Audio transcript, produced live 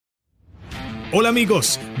Hola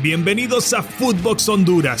amigos, bienvenidos a Footbox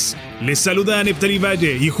Honduras. Les saluda Neptali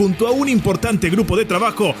Valle y junto a un importante grupo de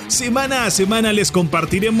trabajo, semana a semana les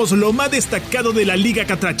compartiremos lo más destacado de la Liga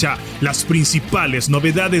Catracha, las principales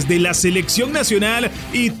novedades de la selección nacional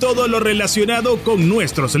y todo lo relacionado con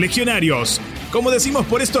nuestros legionarios. Como decimos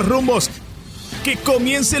por estos rumbos, que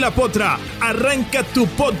comience la potra. Arranca tu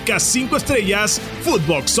podcast 5 estrellas,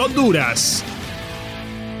 Footbox Honduras.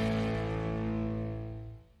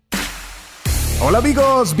 Hola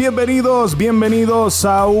amigos, bienvenidos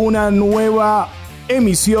a una nueva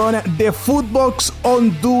emisión de Footbox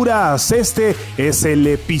Honduras. Este es el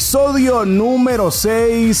episodio número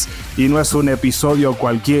 6 y no es un episodio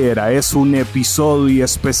cualquiera, es un episodio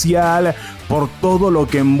especial por todo lo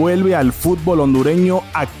que envuelve al fútbol hondureño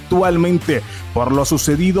actualmente, por lo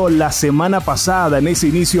sucedido la semana pasada en ese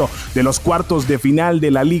inicio de los cuartos de final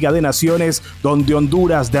de la Liga de Naciones, donde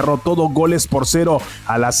Honduras derrotó 2-0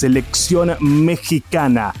 a la selección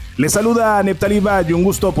mexicana. Les saluda Neptali Valle, un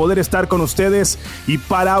gusto poder estar con ustedes y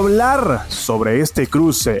para hablar sobre este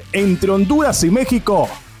cruce entre Honduras y México,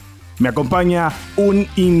 me acompaña un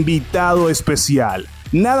invitado especial,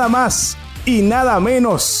 nada más y nada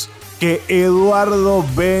menos que Eduardo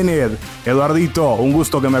Bennett. Eduardito, un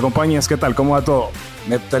gusto que me acompañes. ¿Qué tal? ¿Cómo va todo?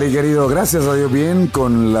 Neptali, querido, gracias a Dios bien,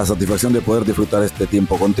 con la satisfacción de poder disfrutar este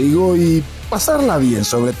tiempo contigo y pasarla bien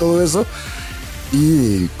sobre todo eso.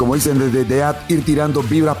 Y como dicen, de ir tirando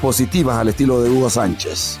vibras positivas al estilo de Hugo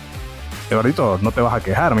Sánchez. Eduardito, no te vas a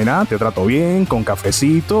quejar, mira, te trato bien, con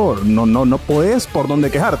cafecito, no podés por dónde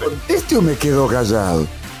quejarte. ¿Conteste o me quedo callado?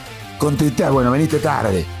 Contesté, bueno, veniste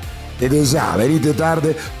tarde. Desde ya, veniste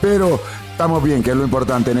tarde, pero estamos bien, que es lo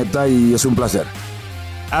importante, Nepta, y es un placer.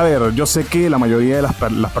 A ver, yo sé que la mayoría de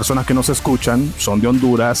las personas que nos escuchan son de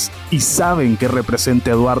Honduras y saben qué representa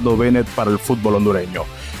Eduardo Bennett para el fútbol hondureño.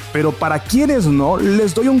 Pero para quienes no,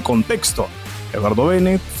 les doy un contexto. Eduardo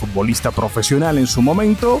Bennett, futbolista profesional en su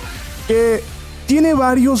momento, que tiene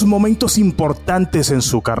varios momentos importantes en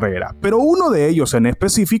su carrera, pero uno de ellos en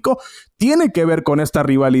específico tiene que ver con esta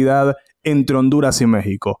rivalidad entre Honduras y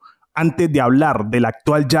México. Antes de hablar de la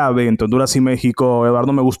actual llave entre Honduras y México,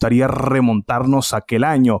 Eduardo, me gustaría remontarnos a aquel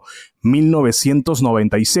año,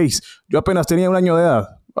 1996. Yo apenas tenía un año de edad.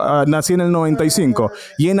 Nací en el 95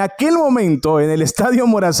 y en aquel momento en el Estadio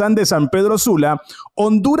Morazán de San Pedro Sula,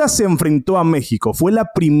 Honduras se enfrentó a México. Fue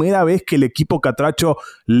la primera vez que el equipo catracho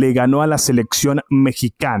le ganó a la selección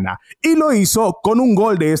mexicana y lo hizo con un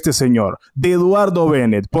gol de este señor, de Eduardo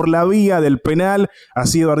Bennett, por la vía del penal.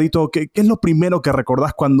 Así, Eduardito, ¿qué es lo primero que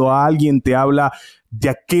recordás cuando alguien te habla de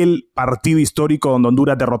aquel partido histórico donde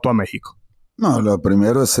Honduras derrotó a México? No, lo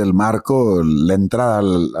primero es el marco, la entrada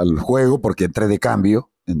al juego, porque entré de cambio,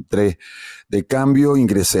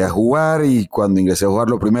 ingresé a jugar y cuando ingresé a jugar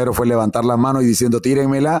lo primero fue levantar la mano y diciendo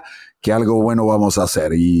tírenmela, que algo bueno vamos a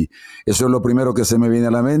hacer. Y eso es lo primero que se me viene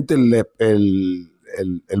a la mente, el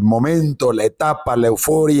momento, la etapa, la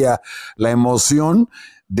euforia, la emoción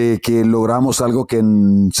de que logramos algo que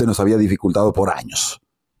se nos había dificultado por años.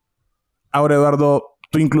 Ahora, Eduardo,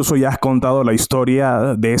 tú incluso ya has contado la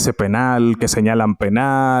historia de ese penal, que señalan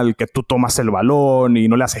penal, que tú tomas el balón y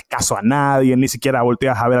no le haces caso a nadie, ni siquiera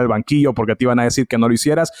volteas a ver al banquillo porque te iban a decir que no lo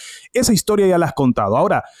hicieras. Esa historia ya la has contado.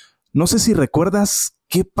 Ahora, no sé si recuerdas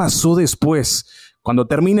qué pasó después, cuando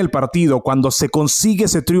termina el partido, cuando se consigue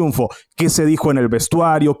ese triunfo, qué se dijo en el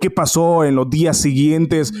vestuario, qué pasó en los días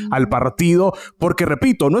siguientes al partido, porque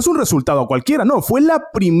repito, no es un resultado cualquiera, no, fue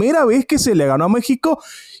la primera vez que se le ganó a México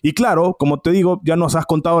y claro, como te digo, ya nos has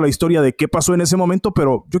contado la historia de qué pasó en ese momento,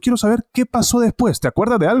 pero yo quiero saber qué pasó después, ¿te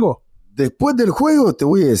acuerdas de algo? Después del juego, te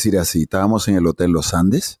voy a decir así, estábamos en el Hotel Los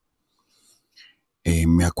Andes,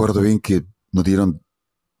 me acuerdo bien que nos dieron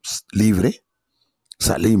libre,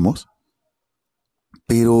 salimos,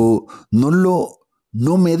 pero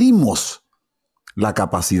no medimos la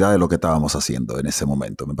capacidad de lo que estábamos haciendo en ese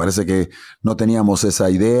momento. Me parece que no teníamos esa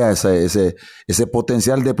idea, ese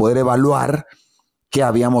potencial de poder evaluar qué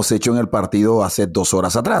habíamos hecho en el partido hace 2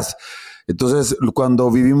 horas atrás. Entonces,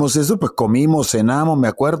 cuando vivimos eso, pues comimos, cenamos, me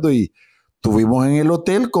acuerdo, y estuvimos en el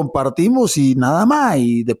hotel, compartimos y nada más.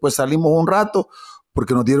 Y después salimos un rato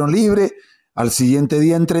porque nos dieron libre. Al siguiente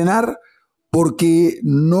día a entrenar, porque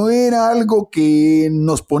no era algo que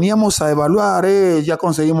nos poníamos a evaluar, ya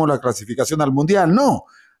conseguimos la clasificación al Mundial, no,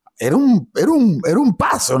 era un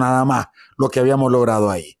paso nada más lo que habíamos logrado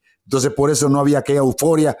ahí. Entonces por eso no había aquella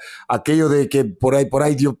euforia, aquello de que por ahí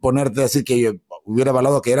ponerte a decir que yo hubiera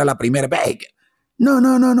evaluado que era la primera vez.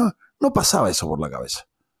 No pasaba eso por la cabeza.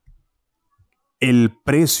 el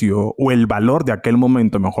precio o el valor de aquel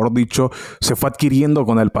momento, mejor dicho, se fue adquiriendo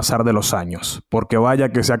con el pasar de los años, porque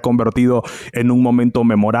vaya que se ha convertido en un momento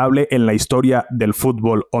memorable en la historia del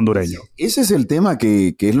fútbol hondureño. Ese es el tema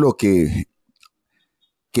que es lo que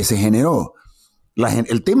se generó.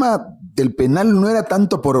 El tema del penal no era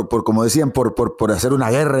tanto por como decían, por hacer una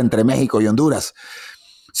guerra entre México y Honduras,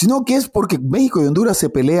 sino que es porque México y Honduras se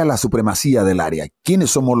pelea la supremacía del área.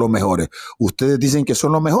 ¿Quiénes somos los mejores? ¿Ustedes dicen que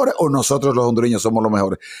son los mejores o nosotros los hondureños somos los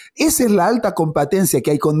mejores? Esa es la alta competencia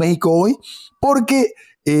que hay con México hoy, porque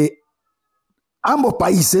ambos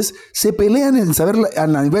países se pelean en saber a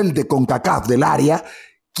nivel de CONCACAF del área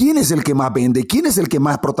quién es el que más vende, quién es el que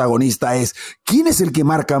más protagonista es, quién es el que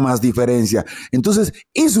marca más diferencia. Entonces,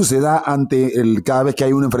 eso se da cada vez que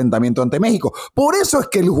hay un enfrentamiento ante México. Por eso es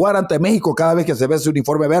que el jugar ante México, cada vez que se ve ese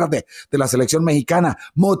uniforme verde de la selección mexicana,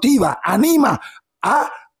 motiva, anima a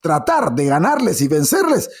tratar de ganarles y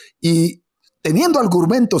vencerles, y teniendo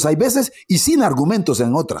argumentos hay veces y sin argumentos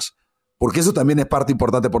en otras, porque eso también es parte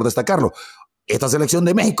importante por destacarlo. Esta selección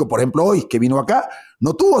de México, por ejemplo, hoy que vino acá,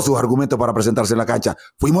 no tuvo sus argumentos para presentarse en la cancha.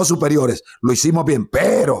 Fuimos superiores, lo hicimos bien,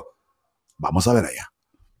 pero vamos a ver allá.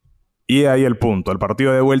 Y ahí el punto, el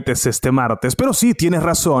partido de vuelta es este martes, pero sí, tienes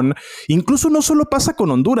razón, incluso no solo pasa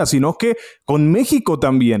con Honduras, sino que con México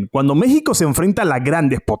también. Cuando México se enfrenta a las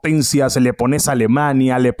grandes potencias, le pones a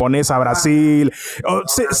Alemania, le pones a Brasil,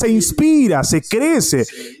 se inspira, se crece.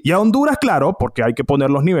 Y a Honduras, claro, porque hay que poner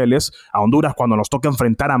los niveles, a Honduras cuando nos toca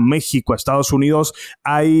enfrentar a México, a Estados Unidos,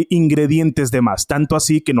 hay ingredientes de más. Tanto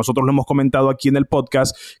así que nosotros lo hemos comentado aquí en el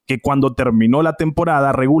podcast, que cuando terminó la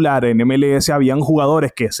temporada regular en MLS, habían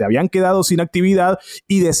jugadores que se habían quedado sin actividad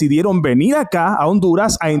y decidieron venir acá a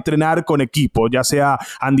Honduras a entrenar con equipo, ya sea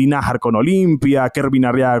Andy Nájar con Olimpia, Kervin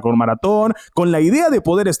Arriaga con Maratón, con la idea de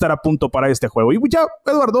poder estar a punto para este juego. Y ya,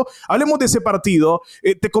 Eduardo, hablemos de ese partido.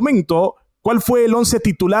 Te comento ¿cuál fue el 11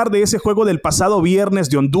 titular de ese juego del pasado viernes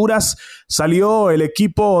de Honduras? Salió el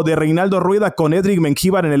equipo de Reinaldo Rueda con Edric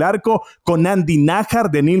Mengíbar en el arco, con Andy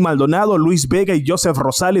Nájar, Denil Maldonado, Luis Vega y Joseph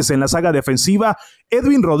Rosales en la saga defensiva,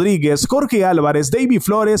 Edwin Rodríguez, Jorge Álvarez, David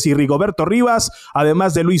Flores y Rigoberto Rivas,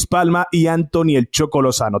 además de Luis Palma y Anthony El Choco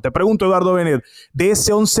Lozano. Te pregunto, Eduardo Benet, de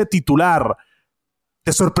ese 11 titular,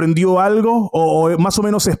 ¿te sorprendió algo o más o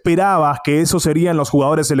menos esperabas que esos serían los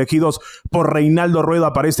jugadores elegidos por Reinaldo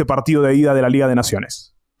Rueda para este partido de ida de la Liga de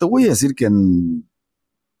Naciones? Te voy a decir que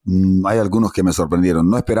hay algunos que me sorprendieron.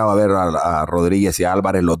 No esperaba ver a Rodríguez y a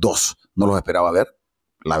Álvarez, los dos. No los esperaba ver,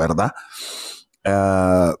 la verdad.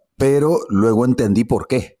 Pero luego entendí por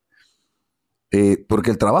qué. Porque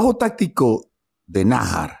el trabajo táctico de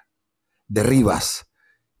Nájar, de Rivas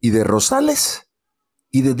y de Rosales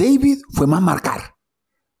y de David fue más marcar.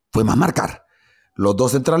 Los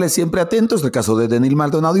dos centrales siempre atentos, el caso de Denil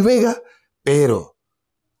Maldonado y Vega, pero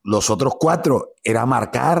los otros cuatro era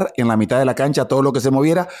marcar en la mitad de la cancha todo lo que se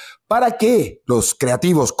moviera para que los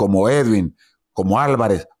creativos como Edwin, como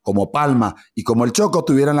Álvarez, como Palma y como el Choco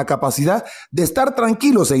tuvieran la capacidad de estar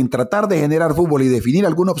tranquilos en tratar de generar fútbol y definir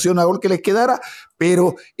alguna opción a gol que les quedara,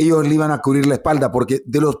 pero ellos le iban a cubrir la espalda, porque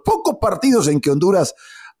de los pocos partidos en que Honduras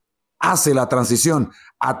hace la transición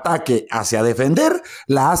ataque hacia defender,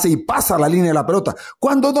 la hace y pasa la línea de la pelota,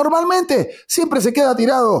 cuando normalmente siempre se queda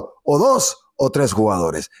tirado o dos o tres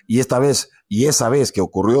jugadores. Y esa vez que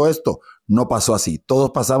ocurrió esto, no pasó así.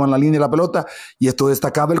 Todos pasaban la línea de la pelota y esto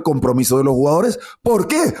destacaba el compromiso de los jugadores. ¿Por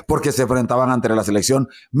qué? Porque se enfrentaban ante la selección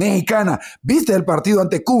mexicana. ¿Viste el partido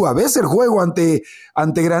ante Cuba? ¿Ves el juego ante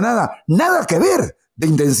Granada? Nada que ver de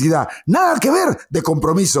intensidad, nada que ver de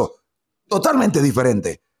compromiso. Totalmente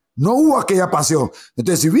diferente. No hubo aquella pasión.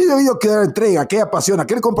 Entonces, si hubiera habido aquella entrega, aquella pasión,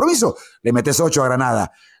 aquel compromiso, le metes 8 a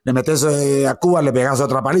Granada, le metes a Cuba, le pegas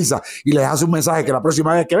otra paliza y le dejas un mensaje que la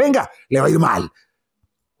próxima vez que venga le va a ir mal.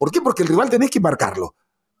 ¿Por qué? Porque el rival tenés que marcarlo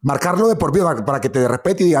de por vida para que te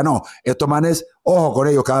respete y diga, no, estos manes, ojo con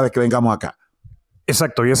ellos cada vez que vengamos acá.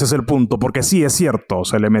 Exacto, y ese es el punto, porque sí, es cierto,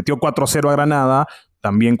 se le metió 4-0 a Granada,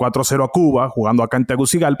 también 4-0 a Cuba, jugando acá en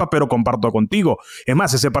Tegucigalpa, pero comparto contigo. Es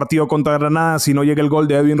más, ese partido contra Granada, si no llega el gol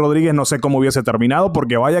de Edwin Rodríguez, no sé cómo hubiese terminado,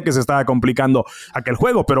 porque vaya que se estaba complicando aquel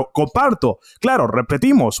juego, pero comparto. Claro,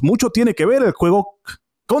 repetimos, mucho tiene que ver el juego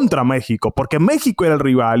contra México, porque México era el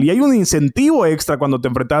rival y hay un incentivo extra cuando te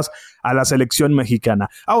enfrentas a la selección mexicana.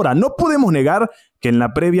 Ahora, no podemos negar que en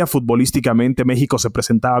la previa futbolísticamente México se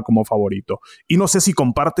presentaba como favorito. Y no sé si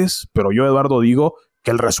compartes, pero yo, Eduardo, digo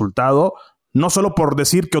que el resultado, no solo por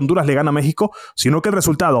decir que Honduras le gana a México, sino que el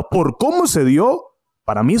resultado, por cómo se dio,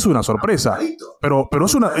 para mí es una sorpresa. Pero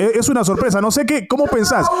es una sorpresa. No sé cómo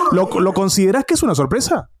pensás. ¿Lo considerás que es una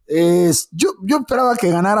sorpresa? Yo esperaba que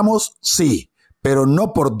ganáramos, sí, pero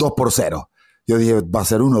no por 2-0. Yo Yo dije, va a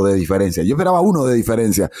ser 1 de diferencia. Yo esperaba 1 de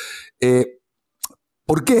diferencia.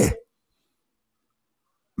 ¿Por qué?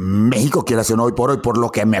 México quiere hacer hoy por lo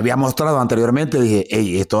que me había mostrado anteriormente. Dije,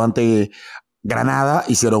 hey, esto ante Granada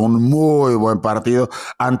hicieron un muy buen partido.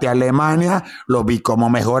 Ante Alemania lo vi cómo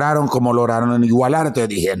mejoraron, cómo lograron igualar. Entonces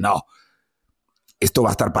dije, no, esto va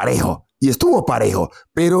a estar parejo. Y estuvo parejo,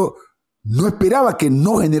 pero no esperaba que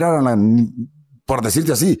no generaran, por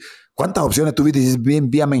decirte así, ¿cuántas opciones tuviste? Dices, bien,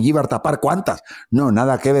 vía Mengíbar tapar, ¿cuántas? No,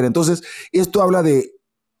 nada que ver. Entonces, esto habla de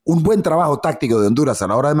un buen trabajo táctico de Honduras a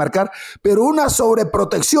la hora de marcar, pero una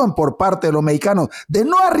sobreprotección por parte de los mexicanos de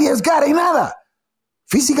no arriesgar en nada,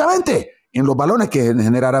 físicamente, en los balones que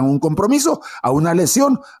generaran un compromiso, a una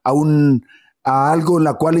lesión, a algo en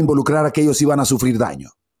la cual involucrar que ellos iban a sufrir daño.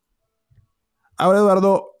 Ahora,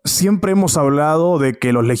 Eduardo, siempre hemos hablado de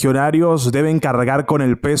que los legionarios deben cargar con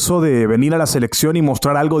el peso de venir a la selección y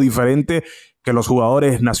mostrar algo diferente que los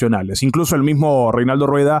jugadores nacionales. Incluso el mismo Reinaldo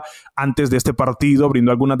Rueda, antes de este partido,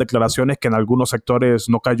 brindó algunas declaraciones que en algunos sectores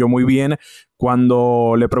no cayó muy bien,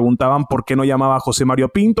 cuando le preguntaban por qué no llamaba a José Mario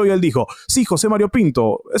Pinto, y él dijo, sí, José Mario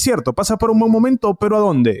Pinto, es cierto, pasa por un buen momento, pero ¿a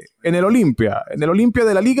dónde? En el Olimpia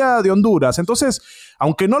de la Liga de Honduras. Entonces,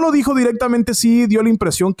 aunque no lo dijo directamente, sí dio la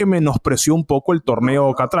impresión que menospreció un poco el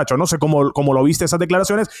torneo catracho. No sé cómo lo viste esas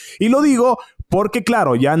declaraciones, y lo digo porque,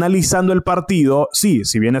 claro, ya analizando el partido, sí,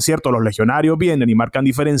 si bien es cierto, los legionarios vienen y marcan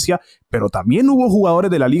diferencia, pero también hubo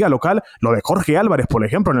jugadores de la liga local, lo de Jorge Álvarez, por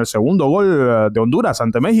ejemplo, en el segundo gol de Honduras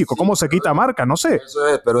ante México, ¿cómo se quita marca? No sé. Eso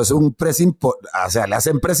es, pero es un pressing, o sea, le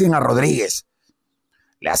hacen pressing a Rodríguez.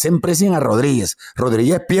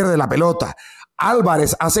 Rodríguez pierde la pelota.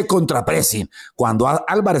 Álvarez hace contrapressing. Cuando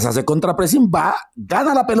Álvarez hace contrapressing,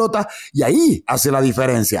 gana la pelota y ahí hace la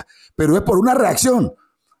diferencia. Pero es por una reacción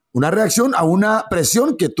a una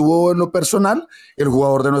presión que tuvo en lo personal el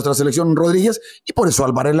jugador de nuestra selección, Rodríguez, y por eso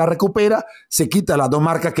Álvarez la recupera, se quita las 2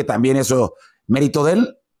 marcas, que también eso, mérito de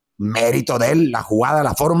él, la jugada,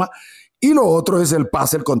 la forma, y lo otro es el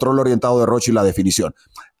pase, el control orientado de Rocha y la definición.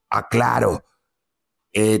 Claro,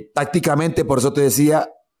 tácticamente, por eso te decía,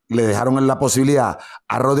 le dejaron la posibilidad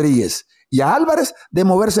a Rodríguez y a Álvarez de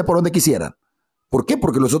moverse por donde quisieran. ¿Por qué?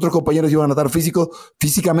 Porque los otros compañeros iban a estar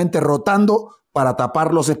físicamente rotando para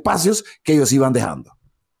tapar los espacios que ellos iban dejando.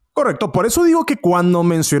 Correcto, por eso digo que cuando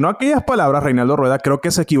mencionó aquellas palabras, Reinaldo Rueda, creo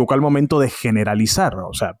que se equivocó al momento de generalizar.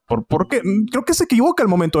 O sea, ¿por qué? Creo que se equivoca al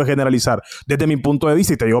momento de generalizar, desde mi punto de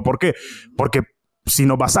vista, y te digo por qué. Porque si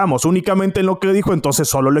nos basamos únicamente en lo que dijo, entonces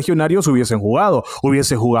solo legionarios hubiese jugado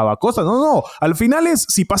a Costa. No. Al final es,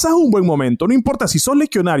 si pasas un buen momento, no importa si sos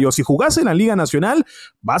legionario, si jugás en la Liga Nacional,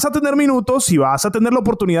 vas a tener minutos y vas a tener la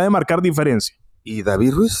oportunidad de marcar diferencia. ¿Y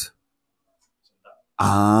David Ruiz?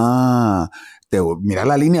 Mira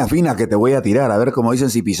la línea fina que te voy a tirar, a ver cómo dicen,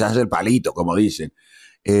 si pisas el palito, como dicen.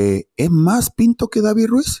 ¿Es más Pinto que David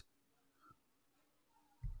Ruiz?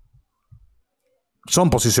 ¿Son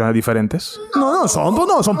posiciones diferentes? No son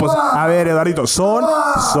posiciones. A ver, Eduardito, son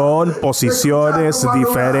posiciones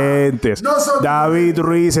diferentes. David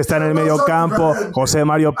Ruiz está en el medio campo, José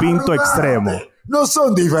Mario Pinto extremo. No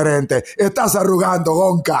son diferentes. Estás arrugando,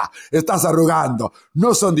 Gonca. Estás arrugando.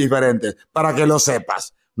 No son diferentes, para que lo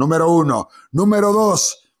sepas. Número 1. Número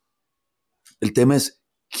 2. El tema es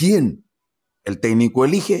quién el técnico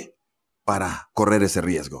elige para correr ese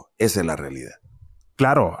riesgo. Esa es la realidad.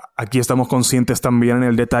 Claro, aquí estamos conscientes también en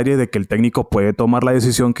el detalle de que el técnico puede tomar la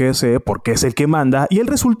decisión que desee porque es el que manda y el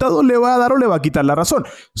resultado le va a dar o le va a quitar la razón.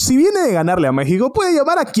 Si viene de ganarle a México, puede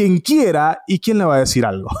llamar a quien quiera y quién le va a decir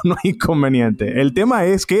algo. No hay inconveniente. El tema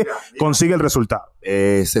es que consigue el resultado.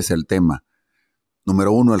 Ese es el tema.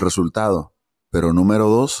 Número 1, el resultado. Pero número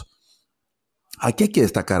 2, aquí hay que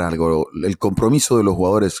destacar algo. El compromiso de los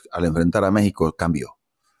jugadores al enfrentar a México cambió,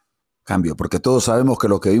 porque todos sabemos que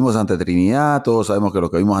lo que vimos ante Trinidad, todos sabemos que lo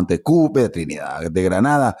que vimos ante Cuba, ante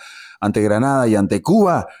Granada y ante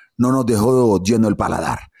Cuba, no nos dejó lleno el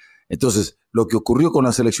paladar. Entonces, lo que ocurrió con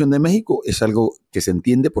la selección de México es algo que se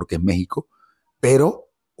entiende porque es México, pero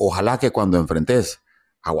ojalá que cuando enfrentes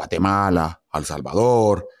a Guatemala, a El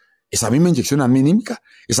Salvador, esa misma inyección anímica,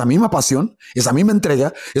 esa misma pasión, esa misma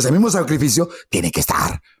entrega, ese mismo sacrificio, tiene que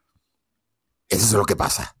estar. Eso es lo que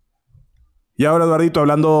pasa. Y ahora, Eduardito,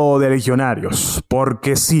 hablando de legionarios,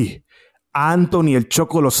 porque sí, a Anthony el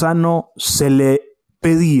Choco Lozano se le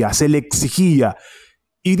pedía, se le exigía.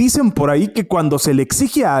 Y dicen por ahí que cuando se le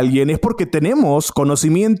exige a alguien es porque tenemos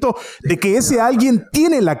conocimiento de que ese alguien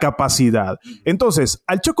tiene la capacidad. Entonces,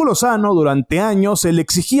 al Choco Lozano durante años se le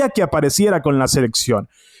exigía que apareciera con la selección.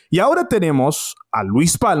 Y ahora tenemos a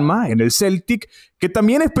Luis Palma en el Celtic, que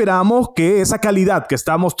también esperamos que esa calidad que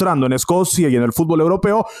está mostrando en Escocia y en el fútbol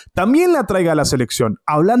europeo también la traiga a la selección.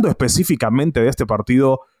 Hablando específicamente de este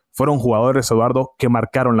partido, fueron jugadores, Eduardo, que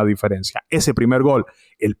marcaron la diferencia. Ese primer gol,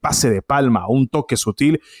 el pase de Palma, un toque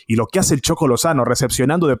sutil, y lo que hace el Choco Lozano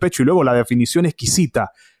recepcionando de pecho y luego la definición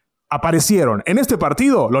exquisita. Aparecieron. En este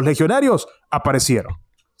partido, los legionarios aparecieron.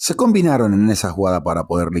 Se combinaron en esa jugada para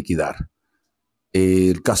poder liquidar.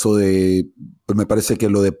 El caso de, pues me parece que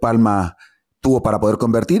lo de Palma tuvo para poder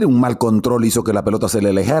convertir, un mal control hizo que la pelota se le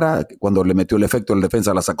alejara, cuando le metió el efecto, el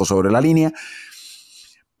defensa la sacó sobre la línea,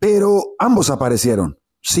 pero ambos aparecieron,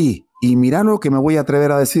 sí, y mira lo que me voy a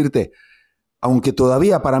atrever a decirte, aunque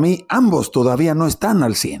todavía para mí, ambos todavía no están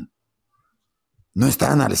al 100, no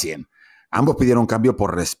están al 100. Ambos pidieron cambio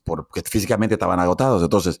porque físicamente estaban agotados.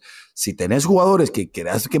 Entonces, si tenés jugadores que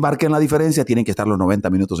querés que marquen la diferencia, tienen que estar los 90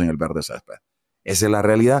 minutos en el verde césped. Esa es la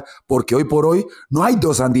realidad, porque hoy por hoy no hay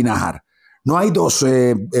dos Andy Najar, no hay dos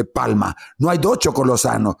Palma, no hay dos Choco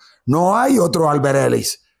Lozano, no hay otro Albert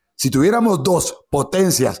Ellis. Si tuviéramos dos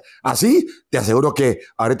potencias así, te aseguro que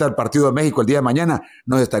ahorita el partido de México el día de mañana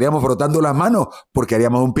nos estaríamos frotando las manos porque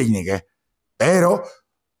haríamos un picnic, ¿eh? Pero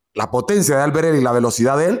la potencia de Albert Ellis y la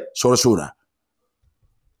velocidad de él solo es una.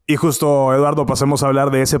 Y justo, Eduardo, pasemos a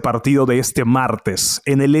hablar de ese partido de este martes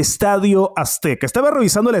en el Estadio Azteca. Estaba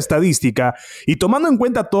revisando la estadística y tomando en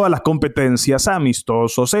cuenta todas las competencias,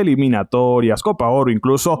 amistosos, eliminatorias, Copa Oro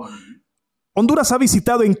incluso, Honduras ha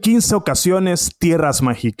visitado en 15 ocasiones tierras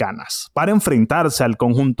mexicanas para enfrentarse al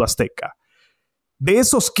conjunto azteca. De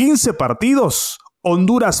esos 15 partidos,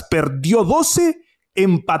 Honduras perdió 12,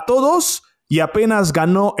 empató 2 y apenas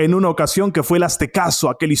ganó en una ocasión, que fue el Aztecaso,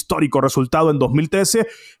 aquel histórico resultado en 2013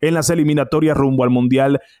 en las eliminatorias rumbo al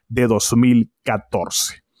Mundial de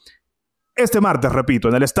 2014. Este martes, repito,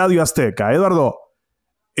 en el Estadio Azteca. Eduardo,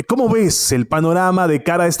 ¿cómo ves el panorama de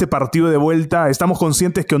cara a este partido de vuelta? Estamos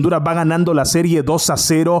conscientes que Honduras va ganando la serie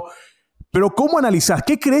 2-0, pero ¿cómo analizás?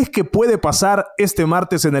 ¿Qué crees que puede pasar este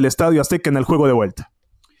martes en el Estadio Azteca en el juego de vuelta?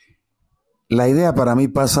 La idea para mí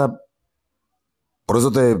pasa... Por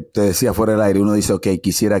eso te decía fuera del aire, uno dice, ok,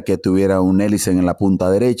 quisiera que tuviera un hélice en la punta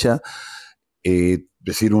derecha,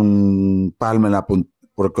 decir un Palma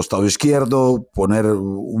por el costado izquierdo, poner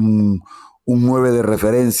un 9 de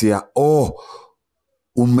referencia o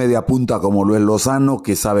un media punta como lo es Lozano,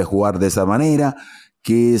 que sabe jugar de esa manera,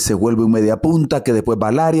 que se vuelve un media punta, que después va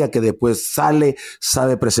al área, que después sale,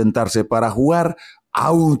 sabe presentarse para jugar,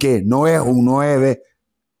 aunque no es un 9,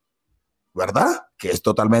 ¿verdad? Que es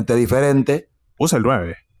totalmente diferente. Usa el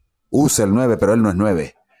 9. Usa el 9, pero él no es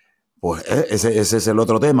 9. Pues ese es el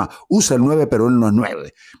otro tema. Usa el 9, pero él no es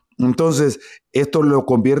 9. Entonces, esto lo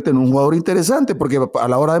convierte en un jugador interesante porque a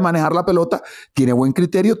la hora de manejar la pelota tiene buen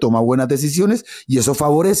criterio, toma buenas decisiones y eso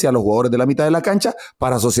favorece a los jugadores de la mitad de la cancha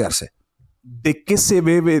para asociarse. ¿De qué se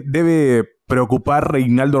debe preocupar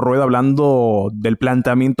Reinaldo Rueda hablando del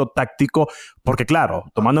planteamiento táctico? Porque claro,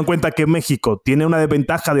 tomando en cuenta que México tiene una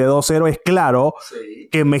desventaja de 2-0, es claro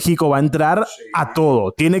que México va a entrar a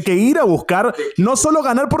todo. Tiene que ir a buscar no solo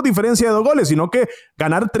ganar por diferencia de 2 goles, sino que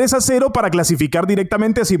ganar 3-0 para clasificar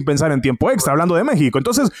directamente sin pensar en tiempo extra, hablando de México.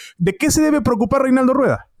 Entonces, ¿de qué se debe preocupar Reinaldo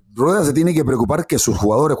Rueda? Rueda se tiene que preocupar que sus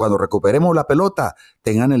jugadores, cuando recuperemos la pelota,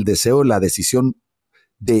 tengan el deseo, la decisión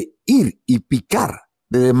de ir y picar,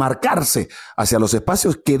 de marcarse hacia los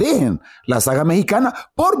espacios que dejen la saga mexicana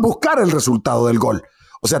por buscar el resultado del gol.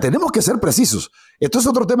 O sea, tenemos que ser precisos. Esto es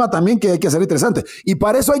otro tema también que hay que hacer interesante. Y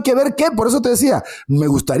para eso hay que ver qué. Por eso te decía, me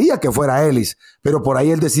gustaría que fuera Ellis, pero por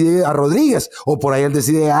ahí él decide a Rodríguez, o por ahí él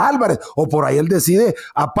decide a Álvarez, o por ahí él decide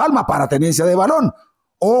a Palma para tenencia de balón,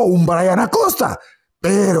 o un Brian Acosta.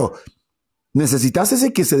 Pero necesitas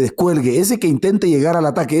ese que se descuelgue, ese que intente llegar al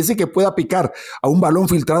ataque, ese que pueda picar a un balón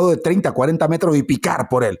filtrado de 30, 40 metros y picar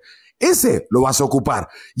por él. Ese lo vas a ocupar.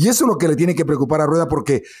 Y eso es lo que le tiene que preocupar a Rueda,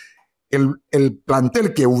 porque el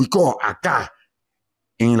plantel que ubicó acá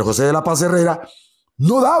en el José de la Paz Herrera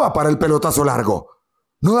no daba para el pelotazo largo,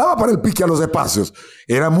 no daba para el pique a los espacios.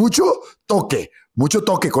 Era mucho toque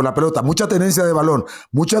con la pelota, mucha tenencia de balón,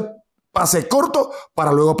 mucha pase corto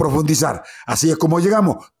para luego profundizar. Así es como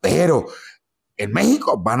llegamos. Pero en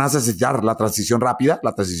México van a necesitar la transición rápida,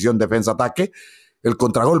 la transición defensa-ataque, el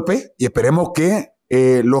contragolpe, y esperemos que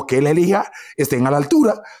los que él elija estén a la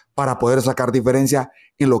altura para poder sacar diferencia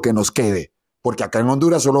en lo que nos quede. Porque acá en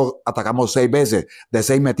Honduras solo atacamos 6 veces, de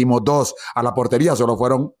 6 metimos 2, a la portería solo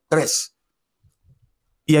fueron 3.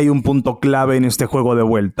 Y hay un punto clave en este juego de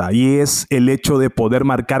vuelta, y es el hecho de poder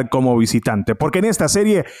marcar como visitante. Porque en esta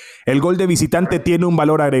serie, el gol de visitante tiene un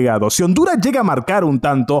valor agregado. Si Honduras llega a marcar un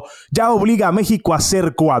tanto, ya obliga a México a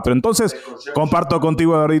hacer 4. Entonces, comparto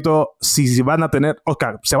contigo, Eduardito, si van a tener,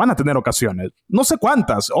 se van a tener ocasiones. No sé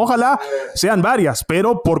cuántas, ojalá sean varias,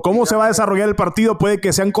 pero por cómo se va a desarrollar el partido, puede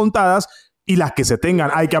que sean contadas. Y las que se tengan,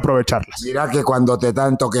 hay que aprovecharlas. Mira que cuando te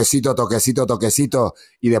dan toquecito,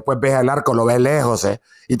 y después ves el arco, lo ves lejos,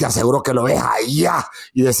 y te aseguro que lo ves allá,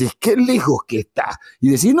 y decís, qué lejos que está. Y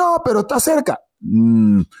decís, no, pero está cerca.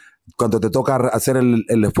 Cuando te toca hacer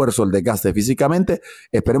el esfuerzo, el desgaste físicamente,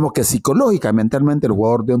 esperemos que psicológicamente, mentalmente el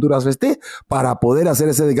jugador de Honduras esté para poder hacer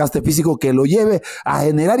ese desgaste físico que lo lleve a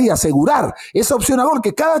generar y asegurar esa opción a gol,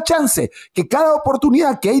 que cada chance, que cada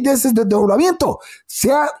oportunidad que hay de ese desdoblamiento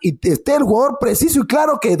sea y esté el jugador preciso y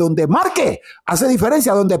claro, que donde marque hace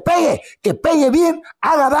diferencia, donde pegue, que pegue bien,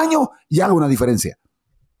 haga daño y haga una diferencia.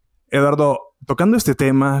 Eduardo, tocando este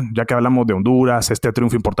tema, ya que hablamos de Honduras, este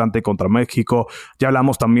triunfo importante contra México, ya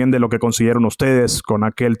hablamos también de lo que consiguieron ustedes con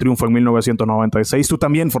aquel triunfo en 1996. Tú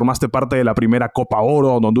también formaste parte de la primera Copa Oro,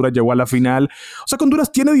 donde Honduras llegó a la final. O sea que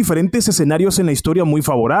Honduras tiene diferentes escenarios en la historia muy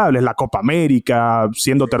favorables. La Copa América,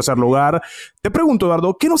 siendo tercer lugar. Te pregunto,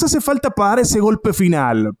 Eduardo, ¿qué nos hace falta para dar ese golpe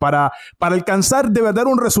final? Para alcanzar de verdad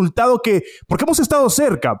un resultado que... Porque hemos estado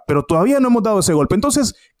cerca, pero todavía no hemos dado ese golpe.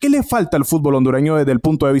 Entonces, ¿qué le falta al fútbol hondureño desde el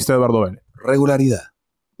punto de vista de Eduardo Vélez? Regularidad,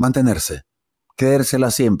 mantenerse, creérsela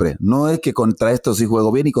siempre. No es que contra esto sí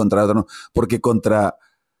juego bien y contra otro no, porque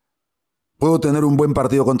puedo tener un buen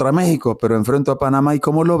partido contra México, pero enfrento a Panamá y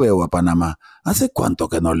 ¿cómo lo veo a Panamá? ¿Hace cuánto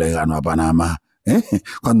que no le gano a Panamá?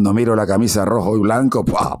 Cuando miro la camisa rojo y blanco,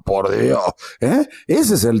 por Dios,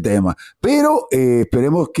 ese es el tema. Pero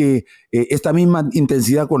esperemos que esta misma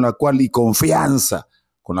intensidad con la cual y confianza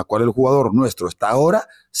con la cual el jugador nuestro está ahora,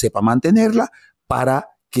 sepa mantenerla para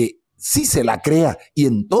que sí se la crea y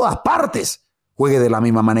en todas partes juegue de la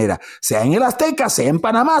misma manera, sea en el Azteca, sea en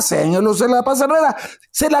Panamá, sea en la Pasarela,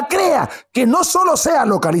 se la crea, que no solo sea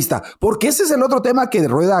localista, porque ese es el otro tema que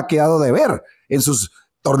Rueda ha quedado de ver en sus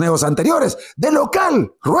torneos anteriores. De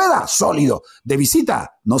local, Rueda, sólido, de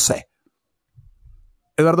visita, no sé.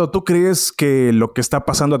 Eduardo, ¿tú crees que lo que está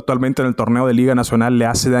pasando actualmente en el torneo de Liga Nacional le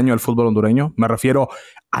hace daño al fútbol hondureño? Me refiero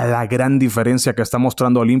a la gran diferencia que está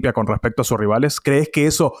mostrando Olimpia con respecto a sus rivales. ¿Crees que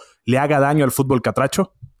eso le haga daño al fútbol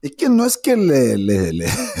catracho? Es que no es que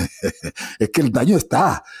es que el daño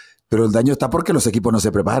está, pero el daño está porque los equipos no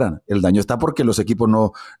se preparan. El daño está porque los equipos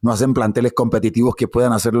no hacen planteles competitivos que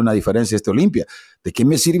puedan hacerle una diferencia a este Olimpia. ¿De qué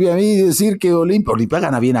me sirve a mí decir que Olimpia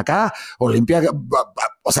gana bien acá? Olimpia,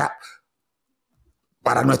 o sea...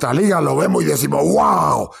 Para nuestra liga lo vemos y decimos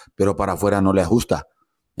 ¡wow! Pero para afuera no le ajusta.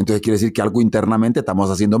 Entonces quiere decir que algo internamente estamos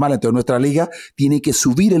haciendo mal. Entonces nuestra liga tiene que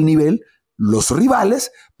subir el nivel, los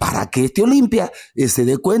rivales, para que este Olimpia se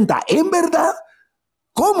dé cuenta en verdad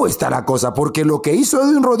cómo está la cosa. Porque lo que hizo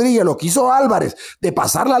Edwin Rodríguez, lo que hizo Álvarez, de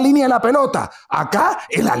pasar la línea de la pelota, acá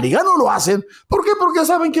en la liga no lo hacen. ¿Por qué? Porque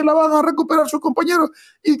saben que la van a recuperar sus compañeros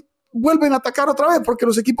y vuelven a atacar otra vez porque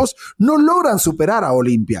los equipos no logran superar a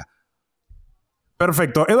Olimpia.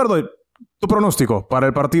 Perfecto. Eduardo, tu pronóstico para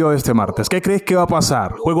el partido de este martes. ¿Qué crees que va a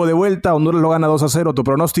pasar? Juego de vuelta, Honduras lo gana 2-0. Tu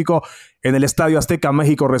pronóstico en el Estadio Azteca,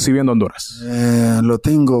 México recibiendo a Honduras. Lo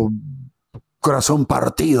tengo corazón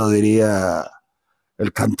partido, diría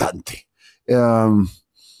el cantante.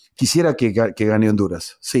 Quisiera que gane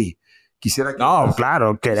Honduras, sí. Quisiera que... No,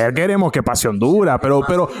 claro, queremos que pase Honduras, pero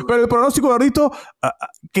el pronóstico, Eduardito,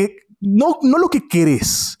 que no lo que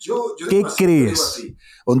querés. ¿Qué crees?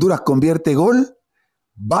 Honduras convierte gol.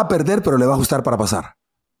 Va a perder, pero le va a ajustar para pasar.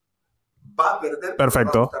 Va a perder.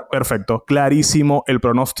 Perfecto. Clarísimo el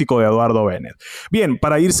pronóstico de Eduardo Bennett. Bien,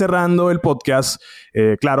 para ir cerrando el podcast,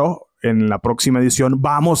 claro, en la próxima edición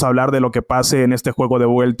vamos a hablar de lo que pase en este juego de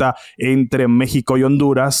vuelta entre México y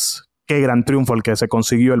Honduras. Qué gran triunfo el que se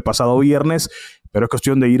consiguió el pasado viernes, pero es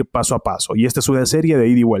cuestión de ir paso a paso. Y esta es una serie de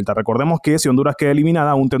ida y vuelta. Recordemos que si Honduras queda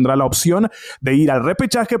eliminada, aún tendrá la opción de ir al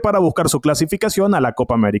repechaje para buscar su clasificación a la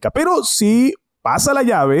Copa América. Pero si pasa la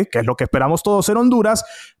llave, que es lo que esperamos todos en Honduras,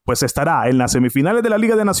 pues estará en las semifinales de la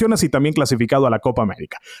Liga de Naciones y también clasificado a la Copa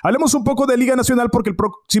América. Hablemos un poco de Liga Nacional porque el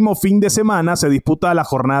próximo fin de semana se disputa la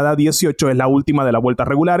jornada 18, es la última de las vueltas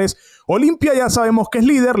regulares. Olimpia ya sabemos que es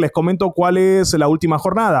líder, les comento cuál es la última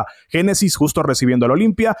jornada. Génesis justo recibiendo al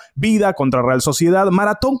Olimpia, Vida contra Real Sociedad,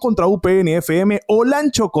 Maratón contra UPN FM,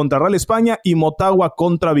 Olancho contra Real España y Motagua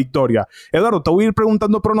contra Victoria. Eduardo, te voy a ir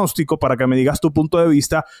preguntando pronóstico para que me digas tu punto de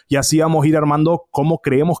vista y así vamos a ir armando cómo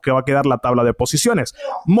creemos que va a quedar la tabla de posiciones.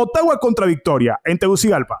 Motagua contra Victoria en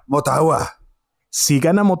Tegucigalpa. Motagua. Si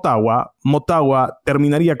gana Motagua, Motagua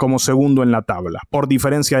terminaría como segundo en la tabla, por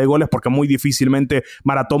diferencia de goles, porque muy difícilmente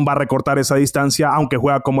Maratón va a recortar esa distancia, aunque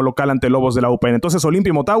juega como local ante Lobos de la UPN. Entonces, Olimpia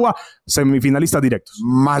y Motagua, semifinalistas directos.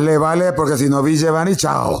 Más le vale, porque si no Ville van y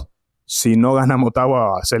chao. Si no gana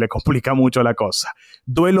Motagua, se le complica mucho la cosa.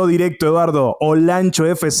 Duelo directo, Eduardo. Olancho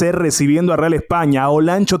FC recibiendo a Real España.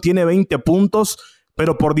 Olancho tiene 20 puntos,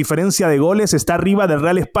 pero por diferencia de goles está arriba del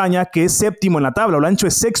Real España, que es séptimo en la tabla. Olancho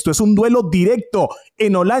es sexto. Es un duelo directo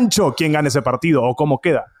en Olancho. ¿Quién gana ese partido o cómo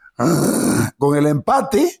queda? Con el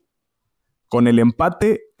empate. Con el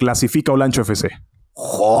empate clasifica Olancho FC.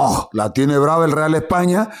 ¡Oh! La tiene brava el Real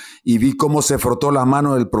España y vi cómo se frotó las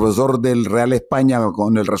manos el profesor del Real España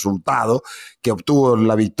con el resultado que obtuvo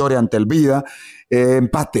la victoria ante el Vida.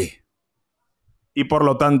 Empate. Y por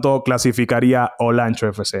lo tanto clasificaría Olancho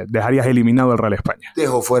FC. Dejarías eliminado el Real España.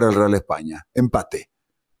 Dejo fuera el Real España. Empate.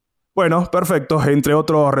 Bueno, perfecto. Entre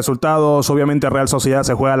otros resultados, obviamente Real Sociedad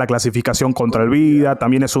se juega la clasificación contra el Vida.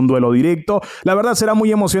 También es un duelo directo. La verdad será muy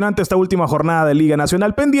emocionante esta última jornada de Liga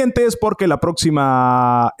Nacional. Pendientes porque la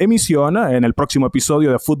próxima emisión, en el próximo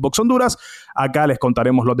episodio de Footbox Honduras, acá les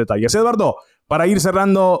contaremos los detalles. Eduardo, para ir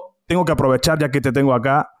cerrando, tengo que aprovechar ya que te tengo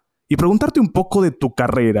acá y preguntarte un poco de tu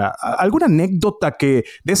carrera. ¿Alguna anécdota de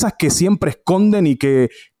esas que siempre esconden y que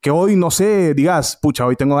hoy, no sé, digas, pucha,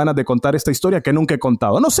 hoy tengo ganas de contar esta historia que nunca he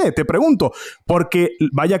contado? No sé, te pregunto, porque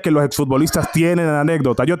vaya que los exfutbolistas tienen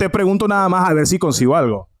anécdota. Yo te pregunto nada más a ver si consigo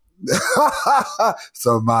algo.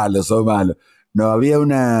 Son malos. No, había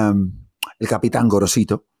el capitán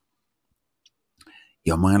Gorosito.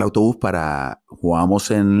 Íbamos en el autobús jugábamos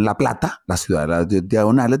en La Plata, la ciudad de las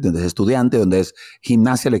Diagonales, donde es estudiante, donde es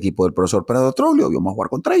gimnasia, el equipo del profesor Pedro Troglio, íbamos a jugar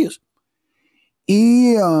contra ellos.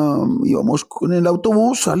 Y íbamos con el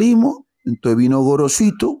autobús, salimos, entonces vino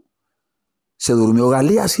Gorosito, se durmió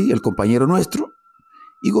Galeazzi, el compañero nuestro,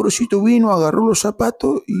 y Gorosito vino, agarró los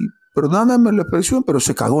zapatos y, perdóname la expresión, pero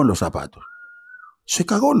se cagó en los zapatos. Se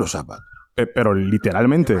cagó en los zapatos. Pero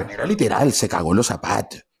literalmente. Era literal, se cagó en los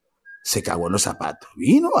zapatos. Se cagó en los zapatos.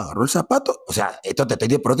 Vino, agarró el zapato. O sea, pero te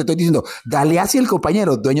estoy diciendo, Galeazzi, el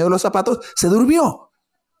compañero, dueño de los zapatos, se durmió.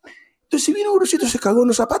 Entonces vino Gorosito, se cagó en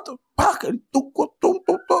los zapatos.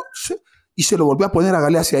 Y se lo volvió a poner a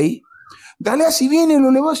Galeazzi ahí. Galeazzi viene,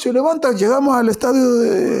 se levanta, llegamos al estadio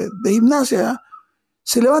de gimnasia.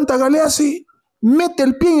 Se levanta Galeazzi, mete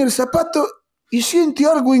el pie en el zapato y siente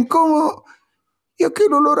algo incómodo. Y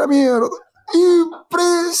aquel olor a mierda.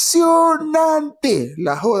 Impresionante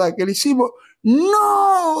la joda que le hicimos.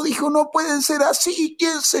 No, dijo, no pueden ser así.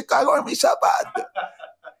 ¿Quién se cagó en mi zapato?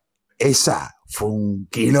 Esa fue un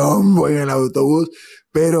quilombo en el autobús,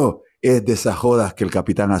 pero es de esas jodas que el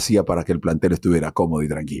capitán hacía para que el plantel estuviera cómodo y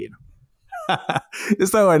tranquilo.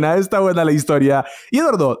 Está buena la historia. Y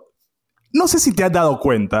Eduardo, no sé si te has dado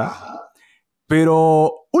cuenta,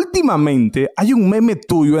 pero últimamente hay un meme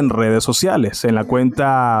tuyo en redes sociales, en la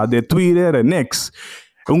cuenta de Twitter, en X.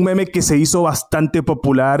 Un meme que se hizo bastante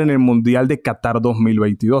popular en el Mundial de Qatar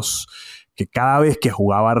 2022. Que cada vez que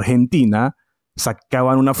jugaba Argentina,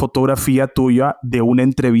 sacaban una fotografía tuya de una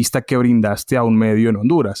entrevista que brindaste a un medio en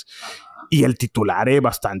Honduras. Y el titular es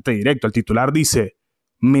bastante directo. El titular dice,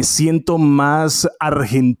 me siento más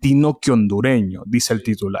argentino que hondureño, dice el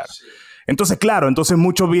titular. Entonces, claro,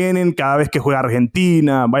 muchos vienen cada vez que juega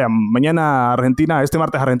Argentina. Vaya, mañana Argentina, este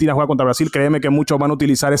martes Argentina juega contra Brasil. Créeme que muchos van a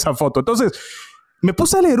utilizar esa foto. Entonces, me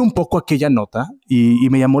puse a leer un poco aquella nota y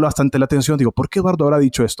me llamó bastante la atención. Digo, ¿por qué Eduardo habrá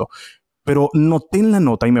dicho esto? Pero noté en la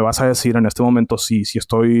nota, y me vas a decir en este momento si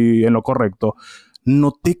estoy en lo correcto,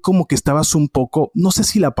 noté como que estabas un poco, no sé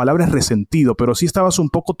si la palabra es resentido, pero sí estabas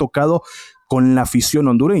un poco tocado con la afición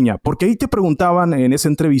hondureña, porque ahí te preguntaban en esa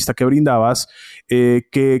entrevista que brindabas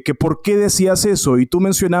que por qué decías eso, y tú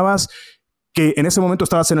mencionabas que en ese momento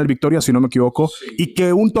estabas en el Victoria, si no me equivoco, sí, y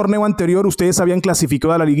que un torneo anterior ustedes habían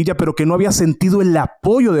clasificado a la liguilla, pero que no había sentido el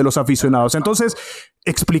apoyo de los aficionados. Entonces,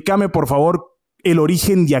 explícame, por favor, el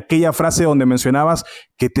origen de aquella frase donde mencionabas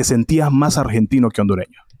que te sentías más argentino que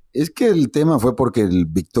hondureño. Es que el tema fue porque el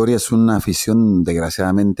Victoria es una afición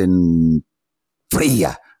desgraciadamente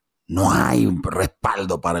fría. No hay un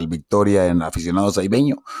respaldo para el Victoria en aficionados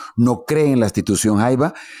jaibeños. No creen en la institución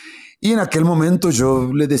jaiba. Y en aquel momento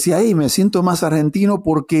yo les decía, hey, me siento más argentino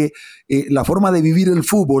porque la forma de vivir el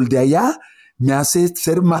fútbol de allá me hace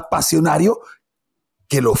ser más pasionario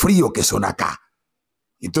que lo frío que son acá.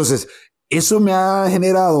 Entonces, eso me ha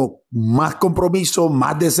generado más compromiso,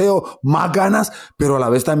 más deseo, más ganas, pero a la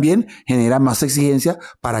vez también genera más exigencia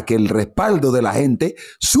para que el respaldo de la gente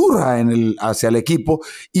surja hacia el equipo.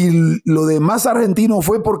 Y lo de más argentino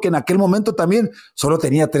fue porque en aquel momento también solo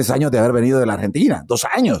tenía 3 años de haber venido de la Argentina, 2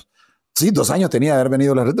 años. Sí, 2 años tenía de haber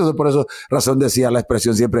venido la Argentina. Entonces, por eso razón decía la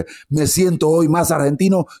expresión siempre, me siento hoy más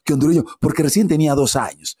argentino que hondureño, porque recién tenía 2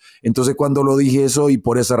 años. Entonces cuando lo dije eso, y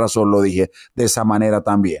por esa razón lo dije de esa manera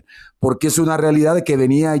también, porque es una realidad de que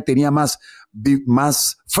venía y tenía más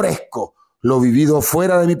fresco lo vivido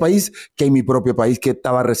fuera de mi país que en mi propio país, que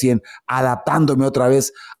estaba recién adaptándome otra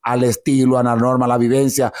vez al estilo, a la norma, a la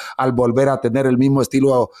vivencia, al volver a tener el mismo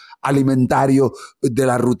estilo alimentario de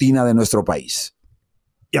la rutina de nuestro país.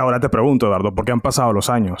 Y ahora te pregunto, Eduardo, ¿por qué han pasado los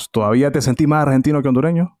años? ¿Todavía te sentís más argentino que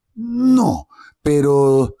hondureño? No,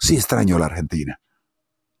 pero sí extraño la Argentina.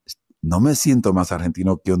 No me siento más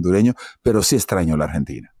argentino que hondureño, pero sí extraño la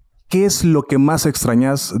Argentina. ¿Qué es lo que más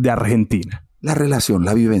extrañas de Argentina? La relación,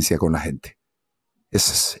 la vivencia con la gente.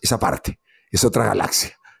 Esa parte, es otra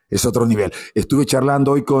galaxia, es otro nivel. Estuve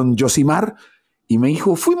charlando hoy con Josimar y me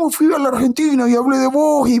dijo, fui a la Argentina y hablé de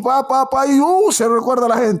vos y y se recuerda a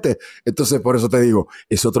la gente. Entonces, por eso te digo,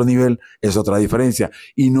 es otro nivel, es otra diferencia.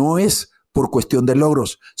 Y no es por cuestión de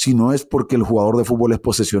logros, sino es porque el jugador de fútbol es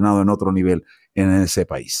posesionado en otro nivel en ese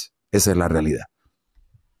país. Esa es la realidad.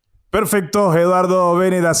 Perfecto, Eduardo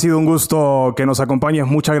Benet, ha sido un gusto que nos acompañes.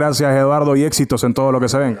 Muchas gracias, Eduardo, y éxitos en todo lo que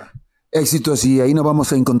se venga. Éxitos, y ahí nos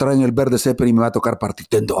vamos a encontrar en el Verde Césped y me va a tocar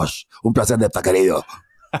partirte en 2. Un placer de estar, querido.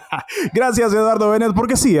 Gracias, Eduardo Benet,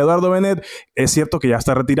 porque sí, Eduardo Benet es cierto que ya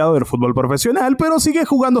está retirado del fútbol profesional, pero sigue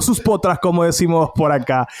jugando sus potras, como decimos por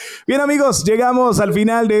acá. Bien, amigos, llegamos al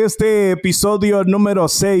final de este episodio número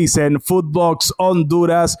 6 en Footbox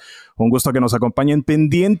Honduras. Un gusto que nos acompañen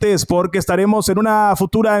pendientes, porque estaremos en una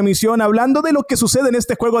futura emisión hablando de lo que sucede en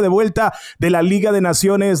este juego de vuelta de la Liga de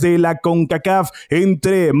Naciones de la CONCACAF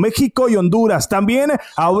entre México y Honduras. También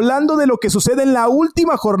hablando de lo que sucede en la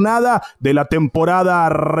última jornada de la temporada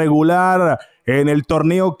regular en el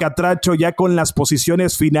torneo Catracho, ya con las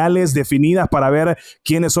posiciones finales definidas para ver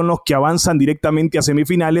quiénes son los que avanzan directamente a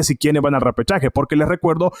semifinales y quiénes van al repechaje, porque les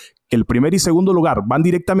recuerdo que el primer y segundo lugar van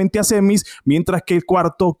directamente a semis, mientras que el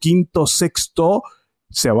cuarto, quinto, sexto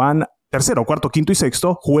se van, tercero, cuarto, quinto y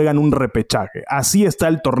sexto juegan un repechaje. Así está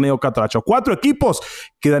el torneo Catracho. 4 equipos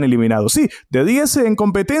quedan eliminados. Sí, de 10 en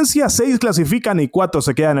competencia, 6 clasifican y 4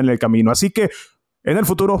 se quedan en el camino. Así que en el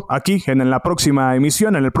futuro, aquí en la próxima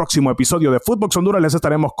emisión, en el próximo episodio de Footbox Honduras, les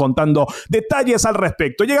estaremos contando detalles al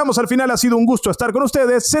respecto. Llegamos al final, ha sido un gusto estar con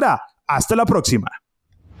ustedes. Será hasta la próxima.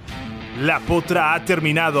 La potra ha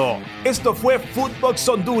terminado. Esto fue Footbox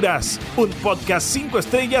Honduras, un podcast 5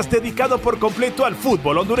 estrellas dedicado por completo al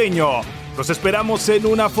fútbol hondureño. Los esperamos en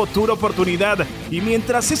una futura oportunidad, y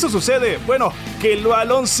mientras eso sucede, bueno, que el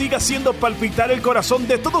balón siga haciendo palpitar el corazón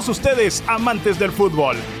de todos ustedes, amantes del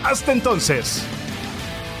fútbol. Hasta entonces.